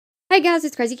Hey guys,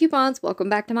 it's Crazy Coupons. Welcome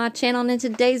back to my channel, and in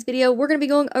today's video, we're going to be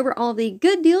going over all the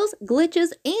good deals,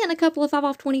 glitches, and a couple of 5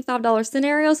 off $25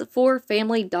 scenarios for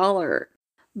Family Dollar.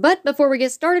 But before we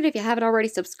get started, if you haven't already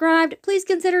subscribed, please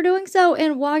consider doing so,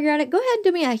 and while you're at it, go ahead and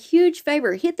do me a huge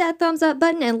favor. Hit that thumbs up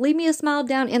button and leave me a smile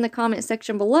down in the comment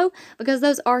section below, because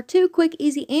those are 2 quick,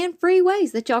 easy, and free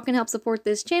ways that y'all can help support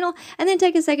this channel, and then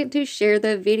take a second to share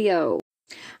the video.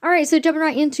 Alright, so jumping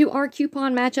right into our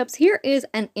coupon matchups, here is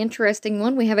an interesting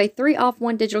one. We have a 3 off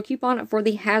 1 digital coupon for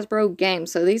the Hasbro game.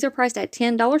 So these are priced at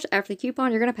 $10. After the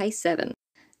coupon, you're going to pay $7.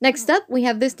 Next up, we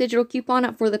have this digital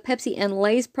coupon for the Pepsi and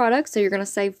Lay's products. So you're going to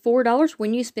save $4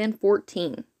 when you spend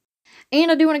 $14. And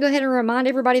I do want to go ahead and remind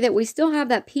everybody that we still have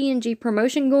that P&G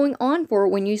promotion going on for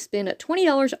when you spend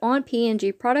 $20 on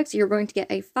P&G products, you're going to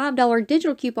get a $5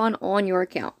 digital coupon on your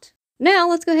account. Now,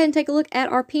 let's go ahead and take a look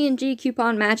at our P&G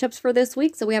coupon matchups for this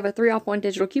week. So we have a 3 off 1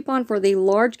 digital coupon for the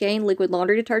Large Gain liquid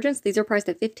laundry detergents. These are priced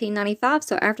at $15.95,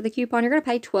 so after the coupon, you're going to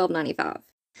pay $12.95.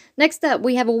 Next up,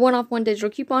 we have a 1 off 1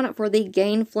 digital coupon for the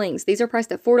Gain Flings. These are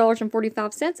priced at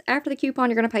 $4.45. After the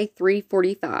coupon, you're going to pay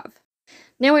 $3.45.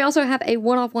 Now, we also have a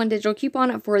 1 off 1 digital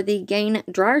coupon for the Gain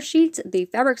dryer sheets, the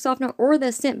fabric softener, or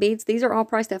the scent beads. These are all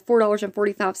priced at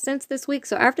 $4.45 this week,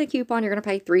 so after the coupon, you're going to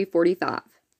pay $3.45.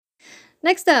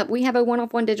 Next up, we have a 1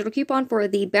 off 1 digital coupon for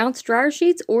the Bounce dryer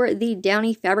sheets or the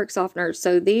Downy fabric softeners.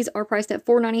 So these are priced at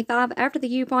 $4.95. After the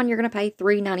coupon, you're going to pay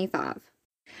 $3.95.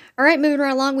 Alright, moving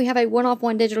right along, we have a 1 off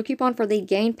 1 digital coupon for the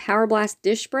Gain Power Blast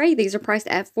dish spray. These are priced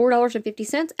at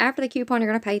 $4.50. After the coupon, you're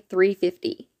going to pay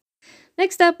 $3.50.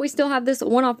 Next up, we still have this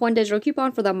 1 off 1 digital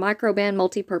coupon for the Microban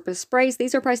multi-purpose sprays.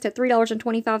 These are priced at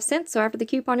 $3.25. So after the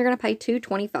coupon, you're going to pay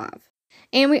 $2.25.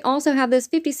 And we also have this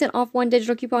 50-cent off 1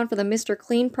 digital coupon for the Mr.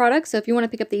 Clean products. So if you want to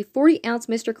pick up the 40-ounce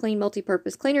Mr. Clean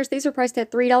multi-purpose cleaners, these are priced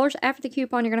at $3. After the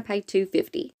coupon, you're going to pay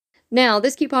 $2.50. Now,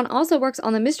 this coupon also works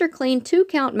on the Mr. Clean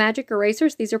 2-count magic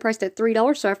erasers. These are priced at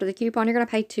 $3, so after the coupon, you're going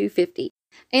to pay $2.50.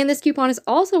 And this coupon is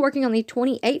also working on the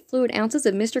 28 fluid ounces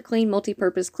of Mr. Clean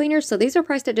multi-purpose cleaners. So these are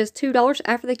priced at just $2.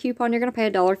 After the coupon, you're going to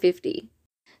pay $1.50.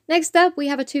 Next up, we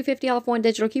have a $2.50 off 1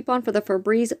 digital coupon for the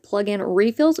Febreze plug-in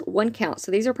refills, 1 count. So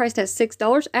these are priced at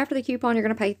 $6. After the coupon, you're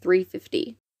going to pay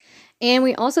 $3.50. And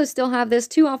we also still have this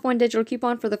 2 off 1 digital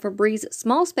coupon for the Febreze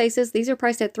small spaces. These are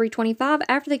priced at $3.25.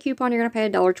 After the coupon, you're going to pay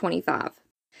 $1.25.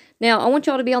 Now, I want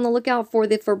y'all to be on the lookout for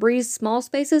the Febreze small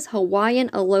spaces Hawaiian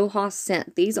Aloha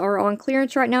scent. These are on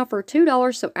clearance right now for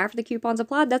 $2. So after the coupon's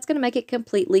applied, that's going to make it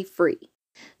completely free.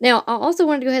 Now, I also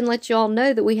wanted to go ahead and let you all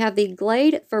know that we have the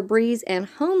Glade, Febreze, and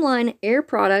Homeline Air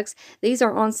products. These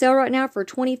are on sale right now for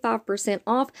 25%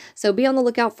 off, so be on the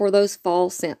lookout for those fall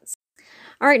scents.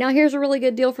 Alright, now here's a really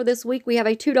good deal for this week. We have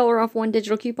a $2 off 1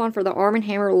 digital coupon for the Arm &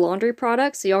 Hammer laundry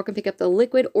products, so y'all can pick up the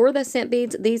liquid or the scent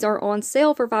beads. These are on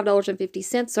sale for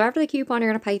 $5.50, so after the coupon,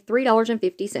 you're going to pay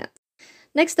 $3.50.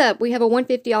 Next up, we have a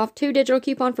 $1.50 off 2 digital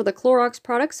coupon for the Clorox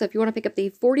products. So if you want to pick up the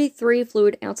 43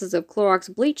 fluid ounces of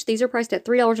Clorox bleach, these are priced at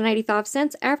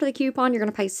 $3.85. After the coupon, you're going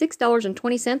to pay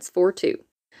 $6.20 for 2.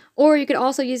 Or you could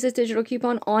also use this digital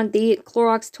coupon on the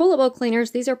Clorox toilet bowl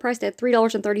cleaners. These are priced at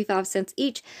 $3.35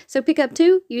 each. So pick up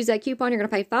 2, use that coupon, you're going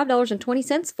to pay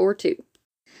 $5.20 for 2.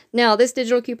 Now, this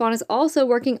digital coupon is also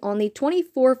working on the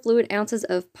 24 fluid ounces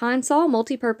of Pine Sol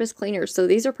multi-purpose cleaners. So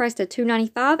these are priced at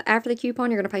 $2.95. After the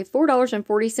coupon, you're going to pay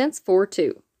 $4.40 for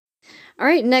 2.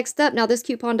 Alright, next up, now this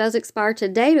coupon does expire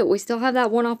today, but we still have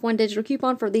that 1 off 1 digital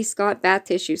coupon for the Scott bath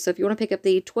tissue. So if you want to pick up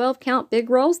the 12-count big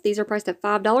rolls, these are priced at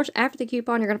 $5. After the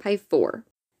coupon, you're going to pay $4.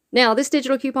 Now, this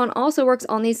digital coupon also works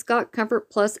on the Scott Comfort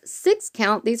Plus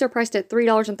 6-count. These are priced at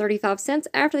 $3.35.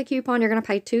 After the coupon, you're going to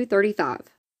pay $2.35.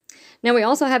 Now, we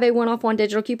also have a 1 off 1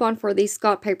 digital coupon for the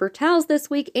Scott paper towels this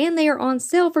week, and they are on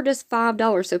sale for just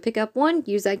 $5. So pick up 1,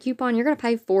 use that coupon, you're going to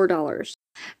pay $4.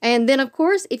 And then, of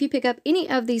course, if you pick up any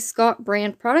of these Scott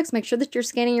brand products, make sure that you're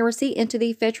scanning your receipt into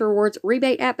the Fetch Rewards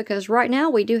rebate app, because right now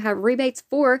we do have rebates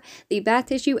for the bath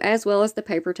tissue as well as the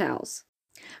paper towels.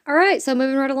 Alright, so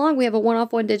moving right along, we have a 1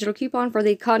 off 1 digital coupon for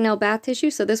the Cottonelle bath tissue.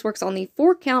 So this works on the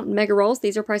 4-count mega rolls.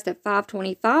 These are priced at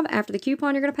 $5.25. After the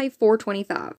coupon, you're going to pay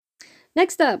 $4.25.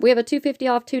 Next up, we have a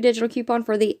 $2.50 off 2 digital coupon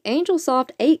for the Angel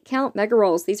Soft 8-count mega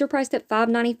rolls. These are priced at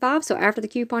 $5.95, so after the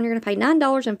coupon, you're going to pay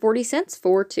 $9.40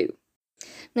 for 2.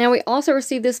 Now, we also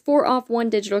received this 4 off 1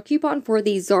 digital coupon for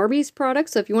the Zarbee's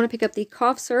products. So if you want to pick up the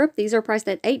cough syrup, these are priced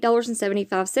at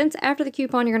 $8.75. After the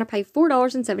coupon, you're going to pay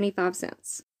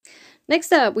 $4.75.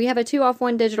 Next up, we have a 2 off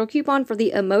 1 digital coupon for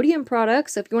the Imodium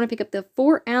products. So if you want to pick up the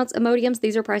 4-ounce Imodiums,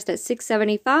 these are priced at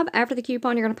 $6.75. After the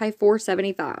coupon, you're going to pay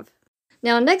 $4.75.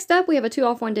 Now, next up, we have a 2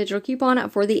 off 1 digital coupon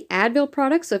for the Advil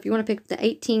products. So if you want to pick up the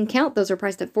 18 count, those are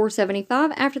priced at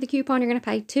 $4.75. After the coupon, you're going to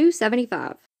pay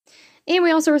 $2.75. And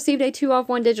we also received a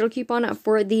 2-off-1 digital coupon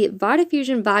for the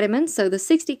VitaFusion vitamins. So the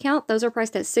 60 count, those are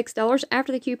priced at $6.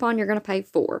 After the coupon, you're going to pay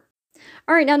 $4.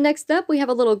 All right, now next up, we have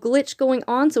a little glitch going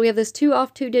on. So we have this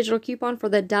 2-off-2 digital coupon for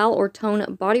the Dial or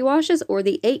Tone body washes or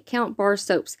the 8-count bar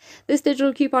soaps. This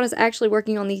digital coupon is actually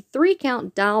working on the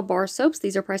 3-count Dial bar soaps.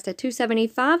 These are priced at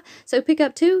 $2.75. So pick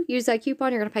up 2, use that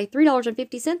coupon, you're going to pay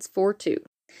 $3.50 for 2.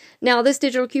 Now, this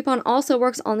digital coupon also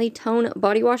works on the Tone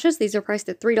body washes. These are priced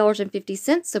at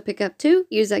 $3.50. So pick up 2,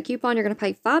 use that coupon, you're going to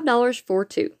pay $5 for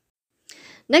 2.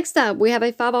 Next up, we have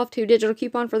a 5-off-2 digital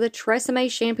coupon for the Tresemme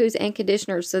shampoos and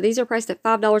conditioners. So these are priced at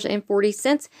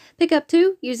 $5.40. Pick up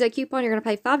 2, use that coupon, you're going to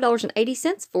pay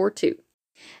 $5.80 for 2.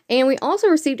 And we also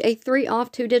received a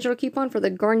 3-off-2 digital coupon for the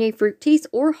Garnier Fructis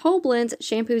or Whole Blends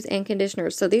shampoos and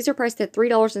conditioners. So these are priced at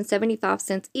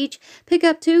 $3.75 each. Pick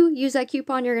up 2, use that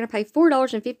coupon, you're going to pay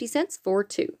 $4.50 for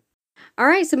 2.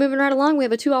 Alright, so moving right along, we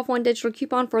have a 2-off-1 digital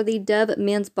coupon for the Dove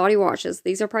men's body washes.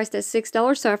 These are priced at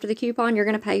 $6, so after the coupon, you're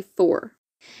going to pay $4.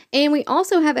 And we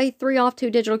also have a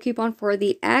 3-off-2 digital coupon for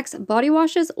the Axe body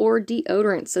washes or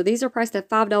deodorants. So these are priced at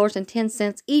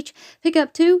 $5.10 each. Pick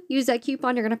up 2, use that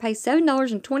coupon, you're going to pay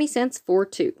 $7.20 for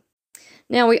 2.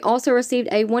 Now, we also received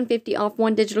a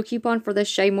 $1.50-off-1 digital coupon for the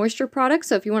Shea Moisture products.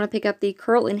 So if you want to pick up the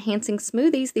Curl Enhancing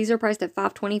Smoothies, these are priced at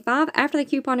 $5.25. After the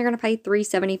coupon, you're going to pay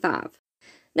 $3.75.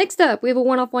 Next up, we have a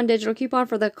 1-off-1 digital coupon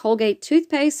for the Colgate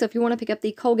toothpaste. So if you want to pick up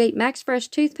the Colgate Max Fresh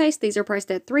toothpaste, these are priced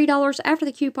at $3. After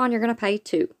the coupon, you're going to pay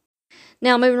 $2.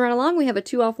 Now, moving right along, we have a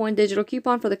 2-off-1 digital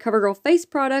coupon for the CoverGirl face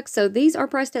products. So these are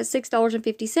priced at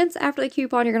 $6.50. After the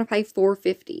coupon, you're going to pay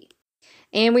 $4.50.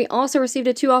 And we also received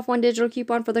a 2-off-1 digital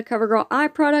coupon for the CoverGirl eye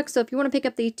products. So if you want to pick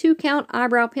up the 2-count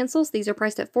eyebrow pencils, these are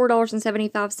priced at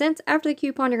 $4.75. After the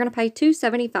coupon, you're going to pay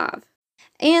 $2.75.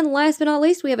 And last but not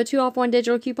least, we have a 2-off-1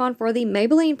 digital coupon for the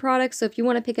Maybelline products. So if you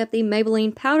want to pick up the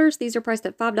Maybelline powders, these are priced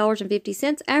at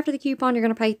 $5.50. After the coupon, you're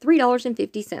going to pay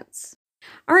 $3.50.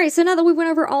 Alright, so now that we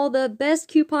went over all the best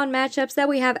coupon matchups that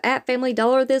we have at Family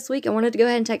Dollar this week, I wanted to go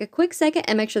ahead and take a quick second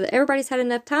and make sure that everybody's had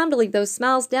enough time to leave those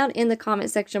smiles down in the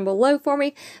comment section below for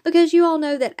me, because you all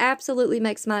know that absolutely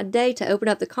makes my day to open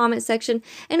up the comment section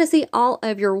and to see all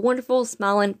of your wonderful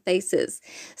smiling faces.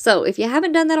 So if you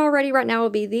haven't done that already, right now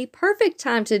would be the perfect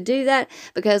time to do that,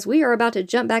 because we are about to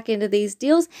jump back into these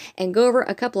deals and go over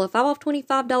a couple of 5-off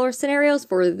 $25 scenarios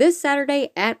for this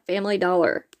Saturday at Family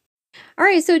Dollar.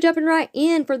 Alright, so jumping right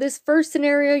in for this first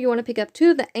scenario, you want to pick up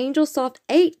 2 of the Angel Soft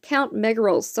 8-count Mega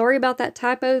Rolls. Sorry about that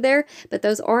typo there, but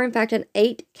those are in fact an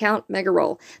 8-count Mega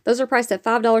Roll. Those are priced at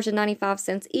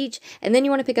 $5.95 each, and then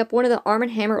you want to pick up 1 of the Arm &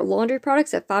 Hammer laundry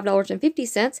products at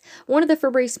 $5.50, 1 of the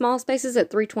Febreze Small Spaces at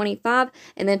 $3.25,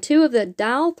 and then 2 of the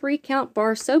Dial 3-count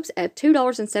bar soaps at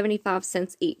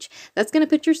 $2.75 each. That's going to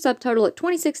put your subtotal at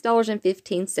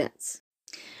 $26.15.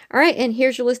 Alright, and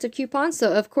here's your list of coupons.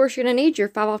 So, of course, you're going to need your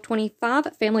 5-off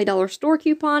 25 Family Dollar store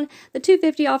coupon, the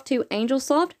 250-off-2 Angel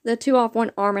Soft, the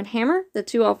 2-off-1 Arm & Hammer, the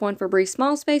 2-off-1 Febreze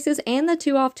Small Spaces, and the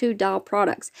 2-off-2 Dial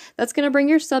products. That's going to bring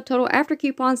your subtotal after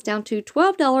coupons down to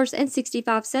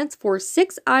 $12.65 for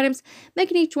 6 items,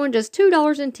 making each one just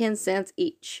 $2.10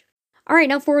 each. Alright,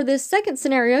 now for this second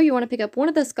scenario, you want to pick up 1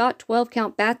 of the Scott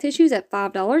 12-count bath tissues at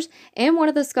 $5 and 1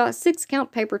 of the Scott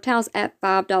 6-count paper towels at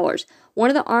 $5. 1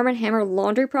 of the Arm & Hammer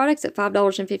laundry products at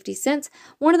 $5.50,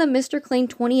 1 of the Mr. Clean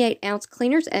 28-ounce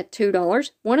cleaners at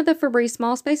 $2, 1 of the Febreze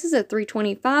Small Spaces at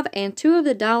 $3.25, and 2 of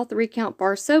the Dial 3-count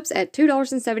bar soaps at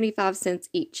 $2.75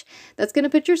 each. That's going to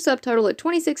put your subtotal at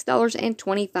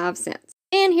 $26.25.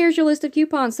 And here's your list of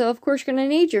coupons. So, of course, you're going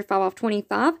to need your 5-off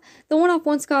 25, the 1-off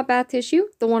 1 Scott bath tissue,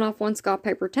 the 1-off 1 Scott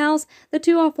paper towels, the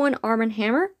 2-off 1 Arm &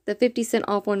 Hammer, the 50-cent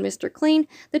off 1 Mr. Clean,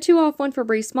 the 2-off 1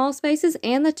 Febreze Small Spaces,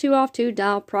 and the 2-off 2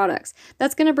 Dial products.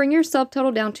 That's going to bring your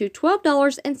subtotal down to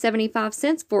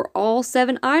 $12.75 for all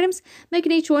 7 items,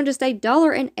 making each one just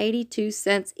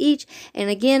 $1.82 each. And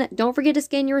again, don't forget to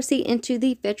scan your receipt into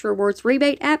the Fetch Rewards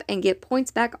rebate app and get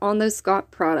points back on those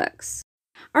Scott products.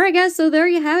 Alright guys, so there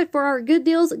you have it for our good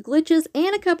deals, glitches,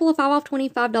 and a couple of 5-off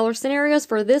 $25 scenarios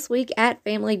for this week at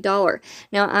Family Dollar.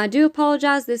 Now, I do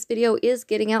apologize, this video is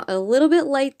getting out a little bit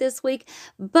late this week,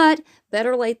 but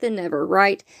better late than never,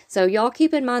 right? So y'all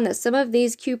keep in mind that some of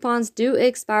these coupons do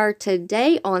expire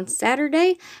today on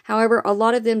Saturday. However, a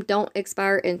lot of them don't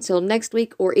expire until next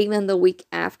week or even the week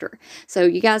after. So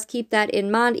you guys keep that in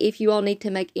mind. If you all need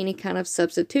to make any kind of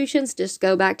substitutions, just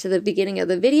go back to the beginning of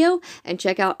the video and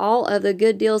check out all of the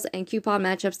good deals and coupon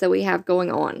matchups that we have going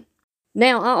on.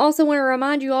 Now, I also want to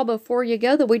remind you all before you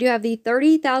go that we do have the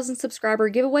 30,000 subscriber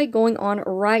giveaway going on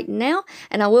right now,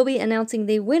 and I will be announcing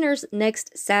the winners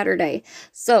next Saturday.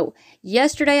 So,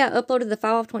 yesterday I uploaded the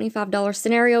 5 off $25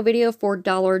 scenario video for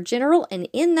Dollar General, and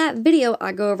in that video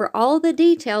I go over all the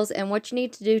details and what you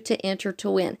need to do to enter to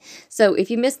win. So,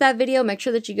 if you missed that video, make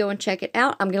sure that you go and check it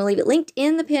out. I'm going to leave it linked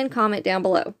in the pinned comment down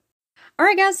below.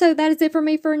 Alright guys, so that is it for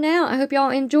me for now. I hope y'all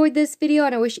enjoyed this video,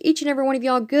 and I wish each and every one of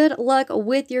y'all good luck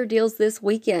with your deals this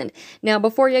weekend. Now,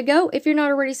 before you go, if you're not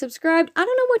already subscribed, I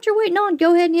don't know what you're waiting on.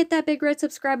 Go ahead and hit that big red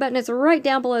subscribe button. It's right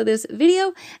down below this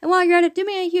video. And while you're at it, do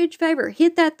me a huge favor.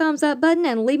 Hit that thumbs up button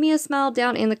and leave me a smile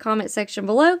down in the comment section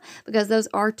below, because those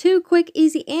are 2 quick,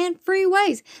 easy, and free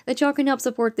ways that y'all can help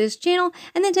support this channel,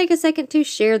 and then take a second to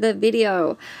share the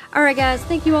video. Alright guys,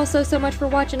 thank you all so much for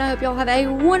watching. I hope y'all have a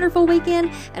wonderful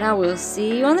weekend, and I will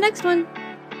see you on the next one.